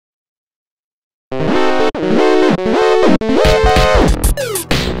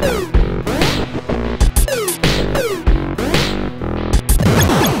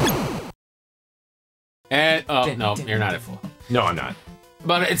Oh, no, you're not at full health. No, I'm not.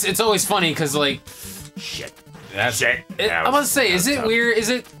 But it's always funny, because, like... Shit. That's Shit. I'm about to say, is it weird? Is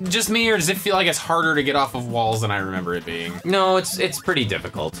it just me, or does it feel like it's harder to get off of walls than I remember it being? No, it's pretty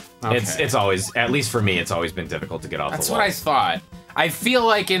difficult. Okay. It's always, at least for me, it's always been difficult to get off the walls. That's what I thought. I feel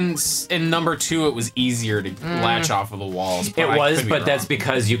like in number 2 it was easier to latch off of the walls. It was, but that's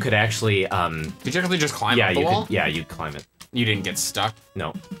because you could actually... Did you actually just climb up the wall? Yeah, you'd climb it. You didn't get stuck?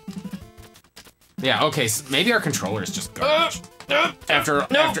 No. Yeah, okay, so maybe our controller is just garbage. After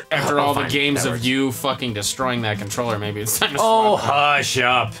all the games of you fucking destroying that controller, maybe it's time to swap. Oh, hush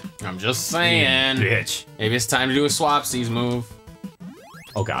up. I'm just saying. You bitch. Maybe it's time to do a swapsies move.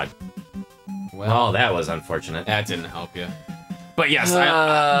 Oh, God. Well, Oh, that was unfortunate. that didn't help you. But yes,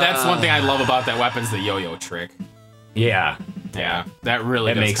 that's one thing I love about that weapon's the yo-yo trick. Yeah. Yeah, that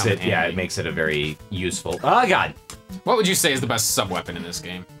really It does makes come it, in yeah, handy. it makes it a very useful... Oh, God. What would you say is the best sub-weapon in this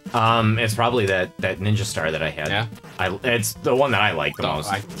game? It's probably that ninja star that I had. Yeah? It's the one that I like the most.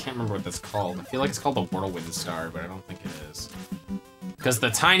 I can't remember what that's called. I feel like it's called the Whirlwind Star, but I don't think it is. Because the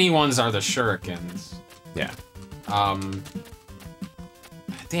tiny ones are the shurikens. Yeah.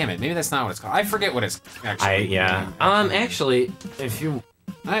 Damn it, maybe that's not what it's called. I forget what it's actually. Actually, if you...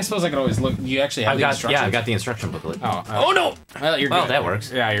 I suppose I could always look. You actually have the instructions? Yeah, I got the instruction booklet. Oh no! Well, you're good. Well, that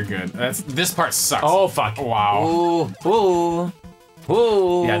works. Yeah, you're good. This part sucks. Oh, fuck. Wow. Ooh, ooh,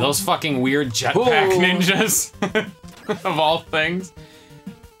 ooh. Yeah, those fucking weird jetpack ninjas. Of all things.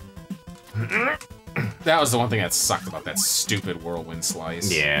 That was the one thing that sucked about that stupid whirlwind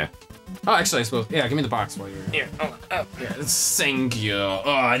slice. Yeah. Oh, actually, I suppose. Yeah, give me the box while you're here. Oh, yeah, thank you.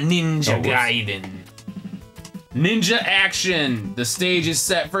 Oh, Ninja Gaiden. Ninja action! The stage is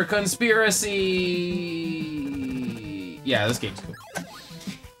set for conspiracy! Yeah, this game's cool.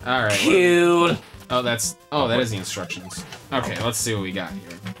 Alright. Cute! Oh, that is the instructions. Okay, let's see what we got here.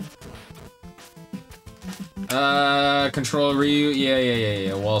 Control Ryu,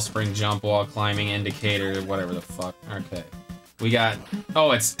 yeah. Wall spring, jump, wall climbing, indicator, whatever the fuck. Okay. We got,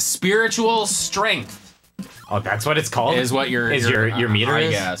 it's spiritual strength. Oh, that's what it's called? Is what your meter is?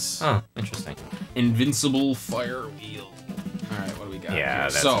 I guess. Oh, interesting. Invincible fire wheel. All right, what do we got? Yeah,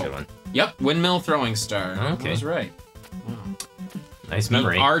 here? that's a good one. Yep, windmill throwing star. Okay. I was right. Wow. Nice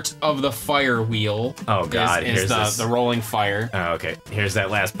memory. The art of the fire wheel. Oh God, is the rolling fire. Oh, okay. Here's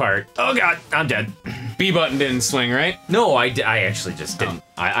that last part. Oh God, I'm dead. B button didn't swing, right? No, I actually just didn't.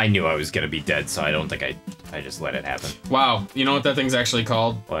 I knew I was gonna be dead, so I don't think I just let it happen. Wow, you know what that thing's actually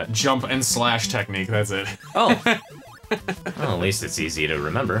called? What? Jump and slash technique. That's it. Oh. Well, at least it's easy to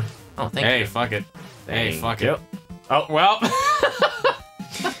remember. Oh, thank you. Hey, fuck it. Hey, fuck it. Oh well.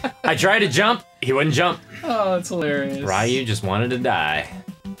 I tried to jump. He wouldn't jump. Oh, that's hilarious. Ryu just wanted to die.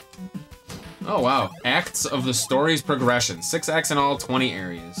 Oh wow. Acts of the story's progression. 6 acts in all, 20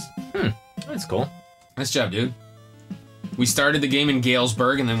 areas. That's cool. Nice job, dude. We started the game in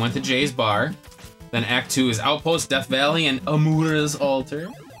Galesburg and then went to Jay's Bar. Then Act 2 is Outpost, Death Valley, and Amura's Altar.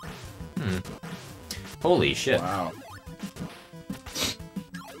 Holy shit. Wow.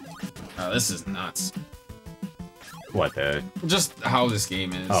 Oh, this is nuts. What the? Just how this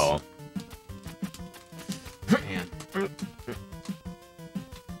game is. Oh. Man.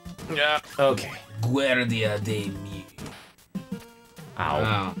 Yeah. Okay. Guardia de mi. Ow.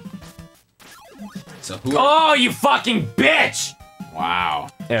 Wow. So who? Oh, you fucking bitch! Wow.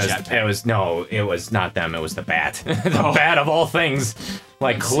 It was not them. It was the bat. The bat of all things,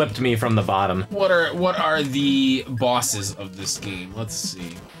 like clipped me from the bottom. What are the bosses of this game? Let's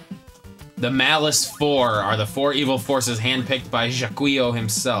see. The Malice 4 are the 4 evil forces handpicked by Jaquio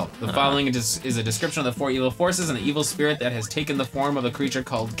himself. The following is a description of the 4 evil forces and the evil spirit that has taken the form of a creature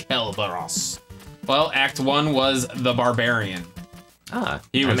called Kelberos. Well, Act 1 was the Barbarian. Ah,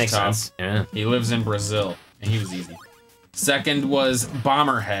 He was makes tough. sense. Yeah. He lives in Brazil, and he was easy. Second was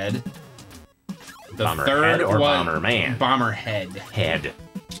Bomberhead. The Bomberhead or Bomberman? Bomberhead. Head.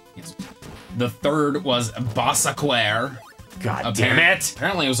 Yes. The third was Bossaquare. God damn it!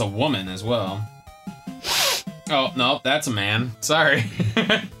 Apparently it was a woman as well. Oh, no, that's a man. Sorry.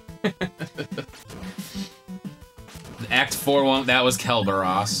 Act 4 one, that was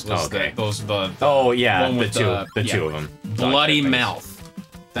Kelberos. Okay. Oh, yeah, one the with two of them. Bloody Mouth.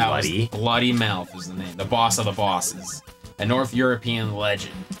 Bloody? Was Bloody Mouth is the name. The boss of the bosses. A North European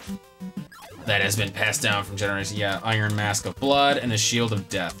legend that has been passed down from generation. Yeah, Iron Mask of Blood and the Shield of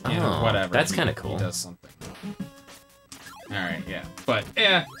Death. You know, whatever. That's kind of cool. He does something. Alright, yeah. But,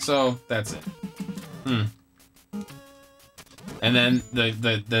 yeah, so that's it. And then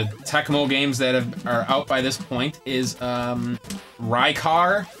the Tecmo games that are out by this point is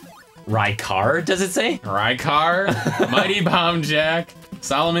Rykar. Rykar, does it say? Rykar, Mighty Bomb Jack,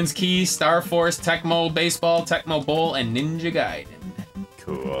 Solomon's Key, Star Force, Tecmo Baseball, Tecmo Bowl, and Ninja Gaiden.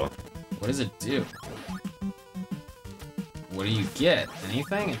 Cool. What does it do? What do you get?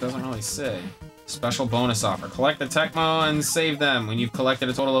 Anything? It doesn't really say. Special bonus offer. Collect the Tecmo and save them. When you've collected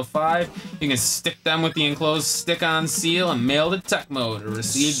a total of 5, you can stick them with the enclosed stick-on seal and mail to Tecmo to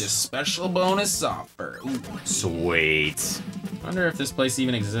receive the special bonus offer. Ooh. Sweet. Wonder if this place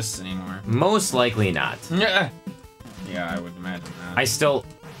even exists anymore. Most likely not. Yeah, I would imagine that. I still...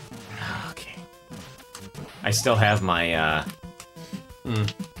 Okay. I still have my,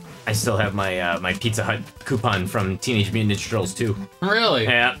 I still have my, my Pizza Hut coupon from Teenage Mutant Ninja Turtles 2. Really?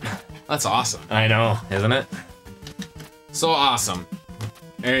 Yeah. That's awesome. I know, isn't it? So awesome.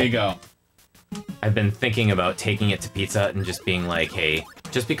 There you go. I've been thinking about taking it to Pizza Hut and just being like, hey,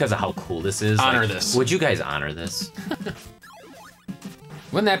 just because of how cool this is, honor like, this. Would you guys honor this?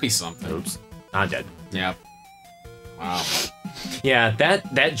 Wouldn't that be something? Oops. I'm dead. Yep. Wow. Yeah,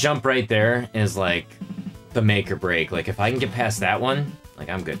 that jump right there is like the make or break. Like if I can get past that one, like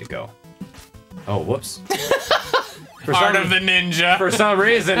I'm good to go. Oh, whoops. Art of the Ninja. For some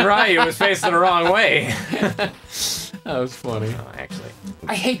reason, Ryu was facing the wrong way. That was funny. Oh, actually.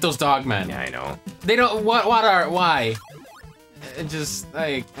 I hate those dog men. Yeah, I know. They don't. Why? It just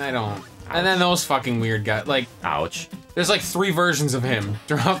like I don't. Ouch. And then those fucking weird guys. Like, Ouch. there's like 3 versions of him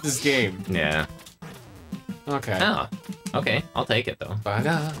throughout this game. Yeah. Okay. Oh. Okay, I'll take it though.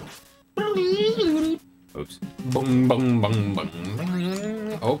 Baga. Oops. Boom, boom, boom,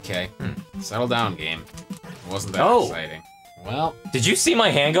 boom. Okay. Settle down, game. It wasn't that exciting. Well, Did you see my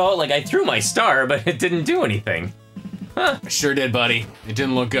hand go out? Like I threw my star, but it didn't do anything. Huh. I sure did, buddy. It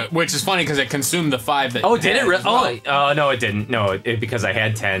didn't look good. Which is funny because it consumed the 5 that. Oh, you did had it really? as well. Oh, no, it didn't. No, because I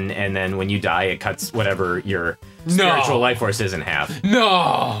had 10, and then when you die, it cuts whatever your spiritual life force is in half.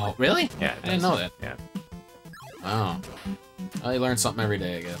 No! Really? Yeah, I didn't know that. Yeah, Oh. Well, you learn something every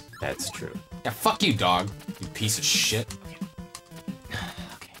day, I guess. that's true. Yeah, fuck you, dog. You piece of shit.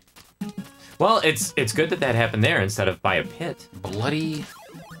 Okay. Well, it's good that happened there instead of by a pit. Bloody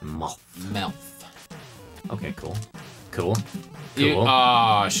Mouth. mouth. Okay, cool. Cool. You, Cool.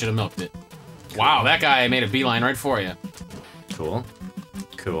 I should have milked it. Wow, that guy made a beeline right for you. Cool.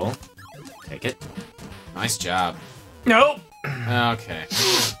 Cool. Take it. Nice job. Nope. Okay.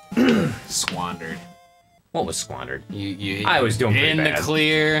 Squandered. What was squandered? You. I was doing pretty in bad. the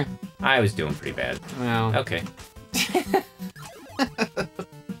clear. I was doing pretty bad. Well, Okay.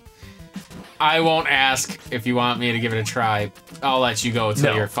 I won't ask if you want me to give it a try. I'll let you go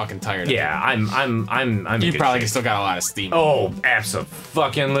until No. you're fucking tired. Yeah, I'm in You good probably shape. still got a lot of steam. Oh,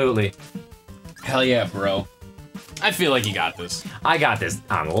 abso-fucking-lutely. Hell yeah, bro. I feel like you got this. I got this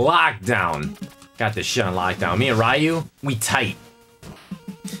on lockdown. Got this shit on lockdown. Me and Ryu, we tight.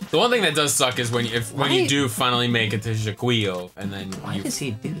 The one thing that does suck is when you Why- do finally make it to Jaquillo, and then Why you does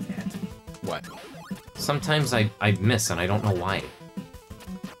he do that? what? Sometimes I miss and I don't know why.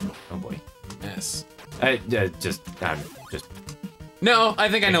 Oh boy. Miss. Just No, I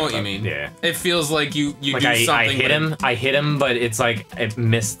think I know what you mean. Yeah. It feels like you like do I something. hit him, but it's like it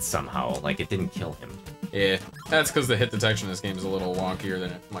missed somehow. Like it didn't kill him. Yeah, that's because the hit detection in this game is a little wonkier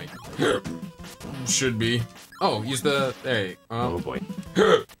than it might should be. Oh, use the there. You Oh go. boy.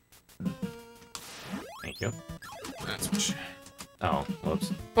 Thank you. That's what you... Oh,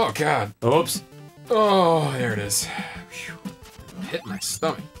 whoops. Oh god. Oops. Oh, there it is. Phew. Hit my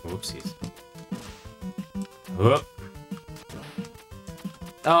stomach. Oopsies. Whoop.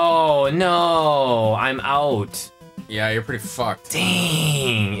 Oh no, I'm out. Yeah, you're pretty fucked.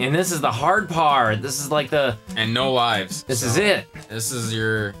 Dang, and this is the hard part. This is like the. And no lives. This so is it. This is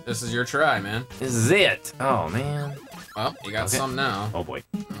your try, man. This is it. Oh man. Well, you got Okay. some now. Oh boy.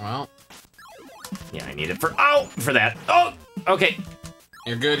 Well, Yeah, I need it for. Oh, for that. Oh. Okay.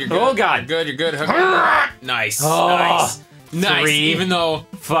 you're good. You're good. Oh, God. You're good. You're good. Hook it. Nice. Oh, Nice. Nice. 3 Even though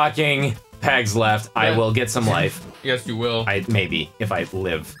fucking pegs left. I Yeah. will get some life. yes, you will. Maybe if I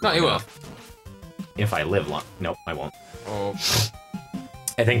live. No, you long will. enough. If I live long. Nope, I won't. Oh.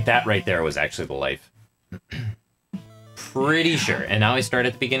 I think that right there was actually the life. Pretty sure. And now I start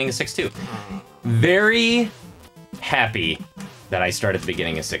at the beginning of 6-2. Very happy that I start at the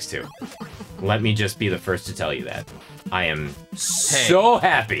beginning of 6-2. Let me just be the first to tell you that. I am so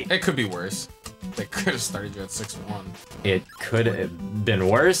happy. It could be worse. They could have started you at 6-1. It could have been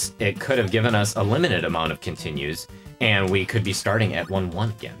worse. It could have given us a limited amount of continues, and we could be starting at 1-1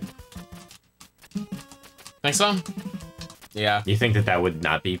 again. Think so? Yeah. You think that would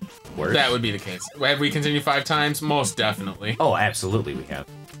not be worse? That would be the case. Have we continued 5 times? Most definitely. Oh, absolutely we have.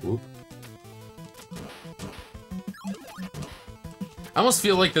 Oop. I almost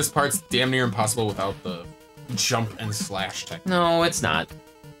feel like this part's damn near impossible without the jump and slash technique. No, it's not.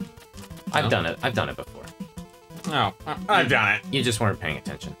 I've No? done it. I've done it before. No, I've done it. You just weren't paying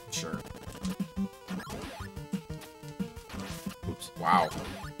attention. Sure. Oops. Wow.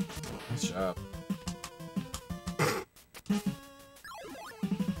 Nice job.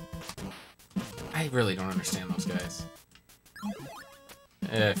 I really don't understand those guys.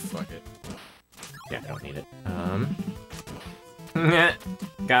 Fuck it. Yeah, I don't need it.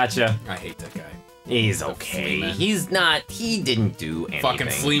 Gotcha. I hate that guy. He's The okay. Fleaman. He's not. He didn't do anything. Fucking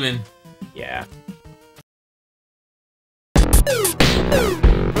Fleaman. Yeah.